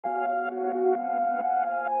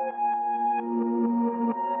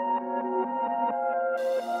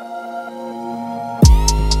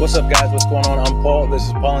What's up, guys? What's going on? I'm Paul. This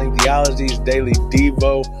is Pauline Theology's Daily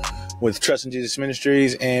Devo with Trust in Jesus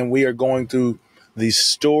Ministries, and we are going through the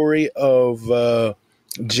story of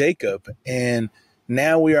Jacob. And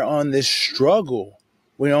now we are on this struggle.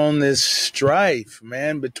 We're on this strife,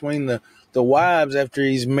 man, between the wives. After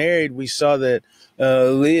he's married, we saw that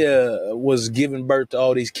Leah was giving birth to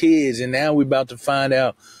all these kids, and now we're about to find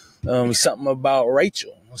out something about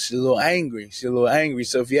Rachel. She's a little angry.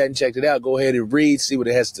 So if you hadn't checked it out, go ahead and read, see what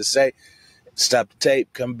it has to say. Stop the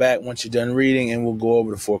tape, come back once you're done reading, and we'll go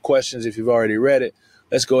over the 4 questions. If you've already read it,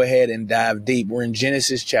 let's go ahead and dive deep. We're in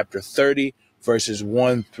Genesis chapter 30, verses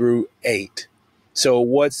 1 through 8. So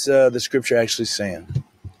what's the scripture actually saying?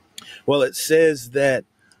 Well, it says that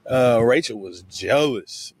Rachel was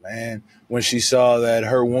jealous, man, when she saw that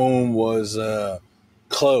her womb was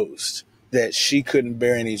closed, that she couldn't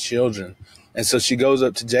bear any children. And so she goes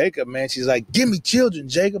up to Jacob, man. She's like, give me children,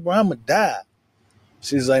 Jacob, or I'm going to die.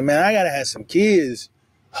 She's like, man, I got to have some kids.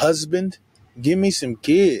 Husband, give me some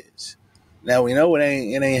kids. Now, we know it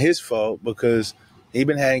ain't his fault because he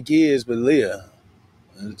been having kids with Leah.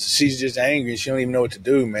 She's just angry. She don't even know what to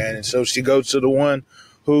do, man. And so she goes to the one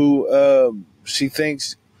who she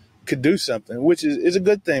thinks could do something, which is a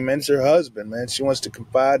good thing, man. It's her husband, man. She wants to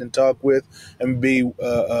confide and talk with and be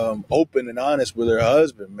open and honest with her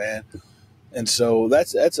husband, man. And so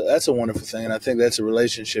that's a wonderful thing, and I think that's a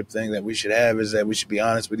relationship thing that we should have, is that we should be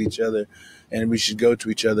honest with each other, and we should go to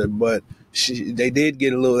each other. But they did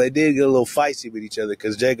get a little feisty with each other,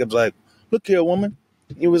 because Jacob's like, "Look here, woman."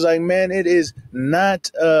 He was like, "Man, it is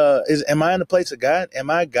not. Am I in the place of God? Am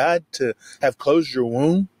I God to have closed your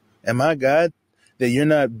womb? Am I God that you're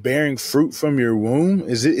not bearing fruit from your womb?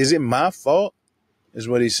 Is it my fault?" Is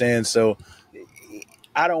what he's saying. So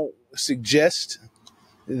I don't suggest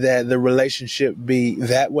that the relationship be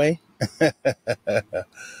that way,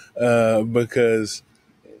 because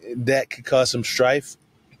that could cause some strife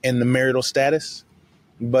in the marital status.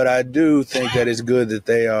 But I do think that it's good that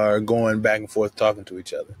they are going back and forth talking to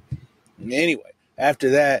each other. Anyway,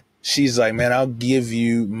 after that, she's like, man, I'll give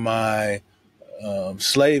you my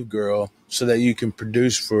slave girl so that you can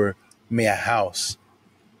produce for me a house,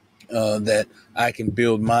 that I can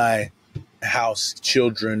build my house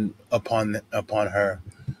children upon her.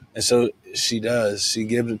 And so she does. She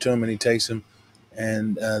gives it to him, and he takes him,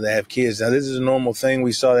 and they have kids. Now, this is a normal thing.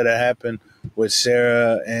 We saw that it happened with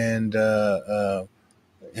Sarah and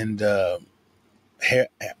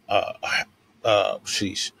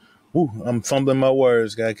sheesh. Woo, I'm fumbling my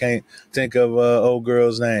words. I can't think of old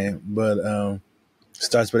girl's name, but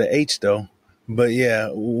starts with an H though. But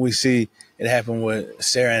yeah, we see it happen with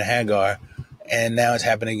Sarah and Hagar, and now it's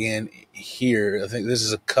happening again here. I think this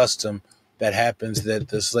is a custom that happens, that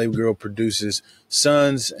the slave girl produces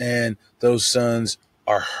sons, and those sons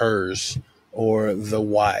are hers, or the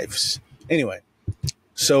wives. Anyway,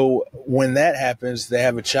 so when that happens, they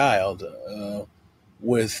have a child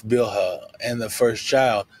with Bilhah, and the first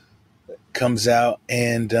child comes out,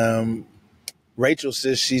 and Rachel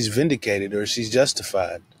says she's vindicated, or she's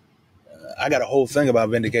justified. I got a whole thing about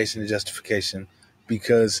vindication and justification,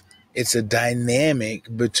 because it's a dynamic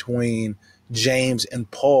between James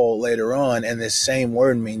and Paul later on, and the same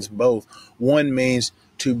word means both. One means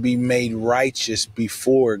to be made righteous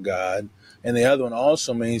before God, and the other one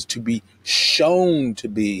also means to be shown to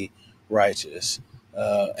be righteous.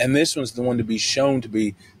 And this one's the one to be shown to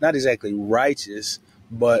be not exactly righteous,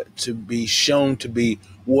 but to be shown to be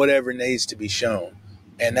whatever needs to be shown.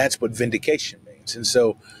 And that's what vindication means. And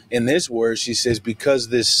so in this word, she says, because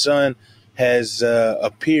this son has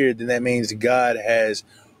appeared, then that means God has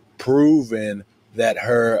proven that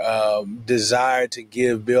her desire to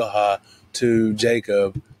give Bilhah to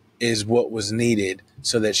Jacob is what was needed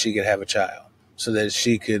so that she could have a child, so that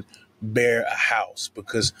she could bear a house,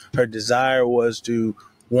 because her desire was to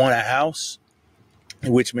want a house,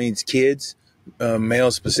 which means kids,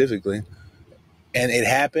 male specifically, and it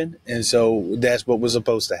happened. And so that's what was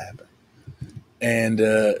supposed to happen. And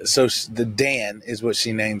so the Dan is what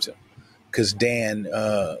she names him, because Dan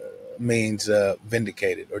means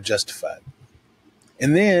vindicated or justified.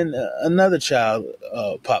 And then another child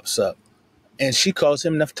pops up, and she calls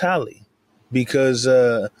him Naphtali, because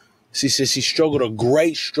she says she struggled a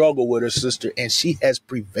great struggle with her sister, and she has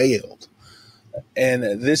prevailed. And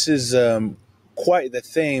this is quite the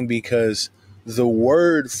thing, because the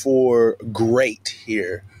word for great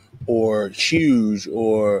here, or huge,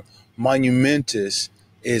 or monumentous,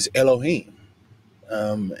 is Elohim.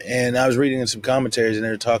 And I was reading in some commentaries, and they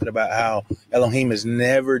were talking about how Elohim is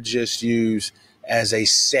never just used as a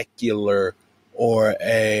secular or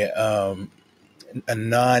a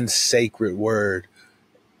non-sacred word.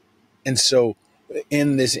 And so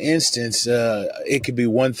in this instance, it could be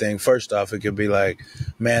one thing. First off, it could be like,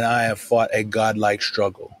 man, I have fought a godlike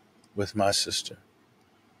struggle with my sister.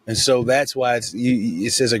 And so that's why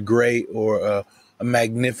it says a great or a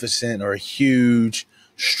magnificent or a huge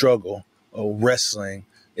struggle or wrestling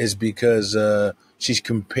is because she's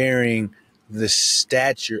comparing the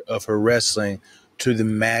stature of her wrestling to the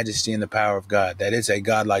majesty and the power of God. That it's a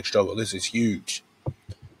godlike struggle. This is huge.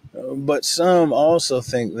 But some also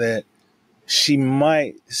think that she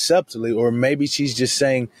might subtly, or maybe she's just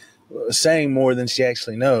saying more than she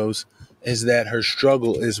actually knows, is that her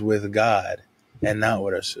struggle is with God and not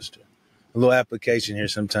with her sister. A little application here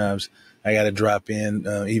sometimes I got to drop in,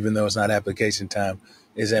 even though it's not application time,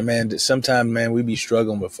 is that, man, sometimes, man, we be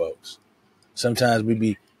struggling with folks. Sometimes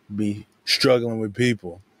we be struggling with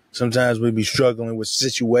people. Sometimes we be struggling with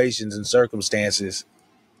situations and circumstances,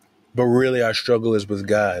 but really our struggle is with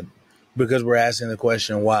God because we're asking the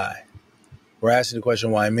question, why? We're asking the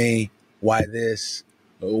question, why me? Why this?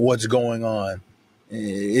 What's going on?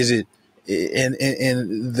 Is it? And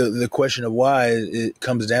the question of why, it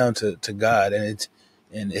comes down to God and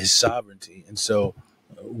His sovereignty. And so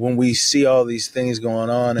when we see all these things going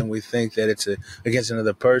on and we think that it's against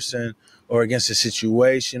another person or against a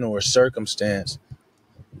situation or a circumstance,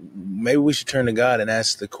 maybe we should turn to God and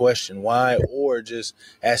ask the question why, or just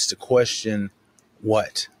ask the question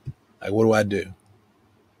what? Like, what do I do?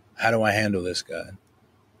 How do I handle this, God?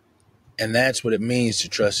 And that's what it means to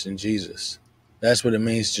trust in Jesus. That's what it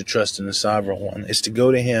means to trust in the sovereign one. It's to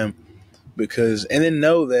go to Him and then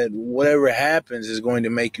know that whatever happens is going to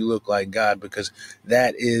make you look like God, because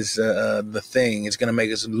that is the thing. It's going to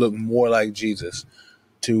make us look more like Jesus,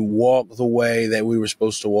 to walk the way that we were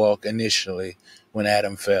supposed to walk initially when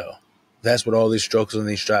Adam fell. That's what all these struggles and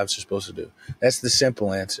these strives are supposed to do. That's the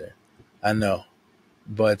simple answer. I know.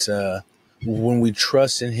 But when we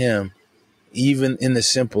trust in Him, even in the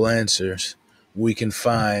simple answers, we can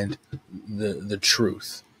find the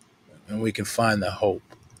truth, and we can find the hope,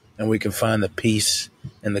 and we can find the peace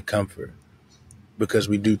and the comfort because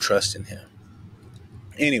we do trust in Him.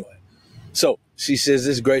 Anyway, so she says,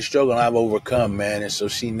 this great struggle I've overcome, man. And so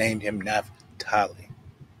she named him Naphtali.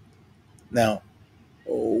 Now,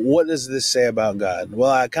 what does this say about God?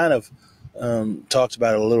 Well, I kind of talked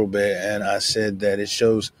about it a little bit, and I said that it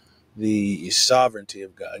shows the sovereignty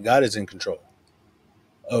of God. God is in control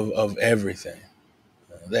of everything.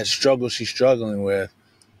 That struggle she's struggling with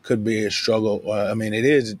could be a struggle. It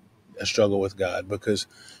is a struggle with God, because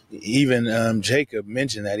even Jacob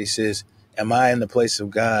mentioned that. He says, am I in the place of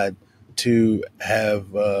God to have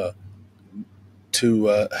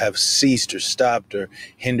ceased or stopped or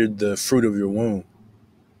hindered the fruit of your womb?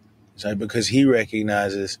 So, because he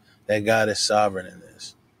recognizes that God is sovereign in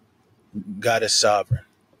this. God is sovereign.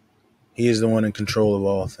 He is the one in control of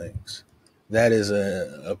all things. That is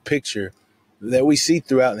a picture that we see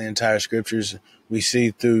throughout the entire scriptures. We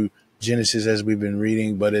see through Genesis as we've been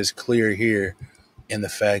reading, but it's clear here in the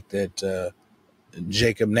fact that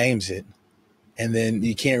Jacob names it. And then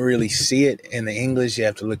you can't really see it in the English. You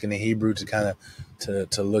have to look in the Hebrew to kind of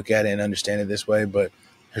to look at it and understand it this way. But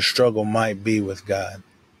her struggle might be with God.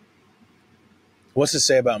 What's it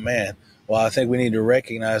say about man? Well, I think we need to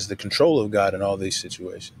recognize the control of God in all these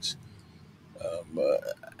situations.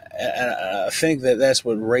 And I think that that's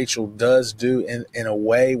what Rachel does do in a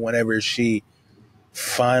way whenever when she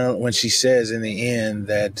says in the end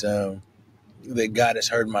that God has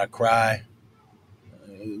heard my cry.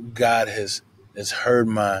 God has heard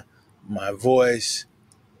my voice,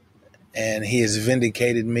 and He has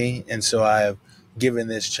vindicated me, and so I have given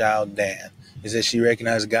this child Dan. Is that she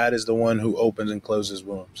recognized God is the one who opens and closes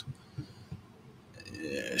wombs.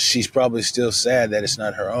 She's probably still sad that it's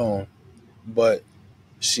not her own, but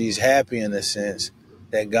she's happy in the sense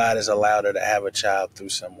that God has allowed her to have a child through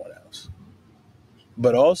someone else.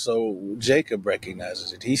 But also, Jacob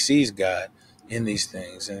recognizes it. He sees God in these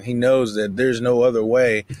things, and he knows that there's no other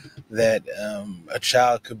way that a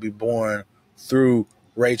child could be born through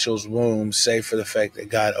Rachel's womb, save for the fact that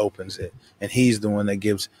God opens it, and He's the one that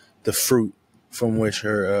gives the fruit from which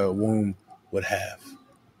her womb would have.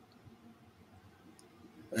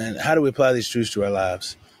 And how do we apply these truths to our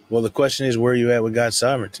lives? Well, the question is, where are you at with God's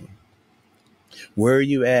sovereignty? Where are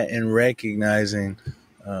you at in recognizing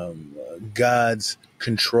God's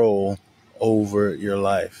control over your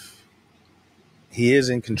life? He is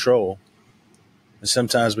in control. And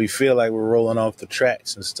sometimes we feel like we're rolling off the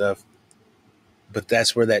tracks and stuff, but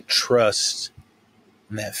that's where that trust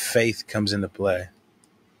and that faith comes into play.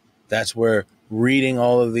 That's where reading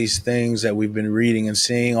all of these things that we've been reading and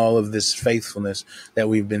seeing all of this faithfulness that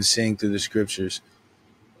we've been seeing through the scriptures,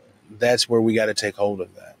 that's where we got to take hold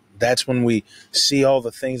of that. That's when we see all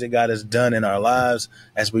the things that God has done in our lives.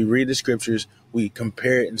 As we read the scriptures, we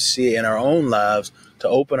compare it and see it in our own lives to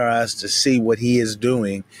open our eyes to see what he is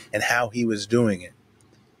doing and how he was doing it,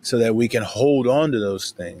 so that we can hold on to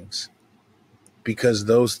those things, because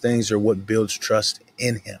those things are what builds trust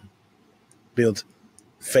in him, builds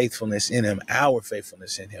faithfulness in him, our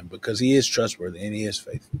faithfulness in him, because he is trustworthy and he is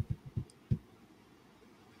faithful.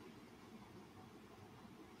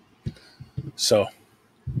 So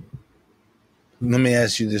let me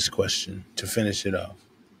ask you this question to finish it off.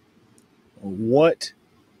 What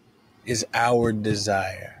is our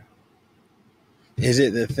desire? Is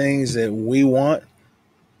it the things that we want,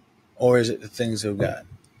 or is it the things of God?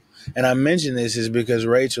 And I mention this is because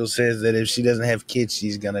Rachel says that if she doesn't have kids,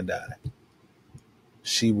 she's going to die.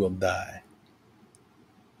 She will die.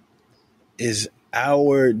 Is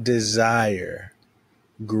our desire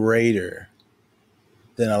greater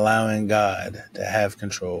than allowing God to have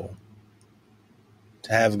control,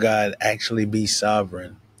 to have God actually be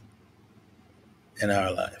sovereign in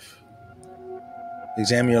our life?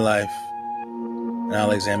 Examine your life, and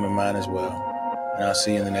I'll examine mine as well. And I'll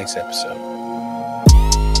see you in the next episode.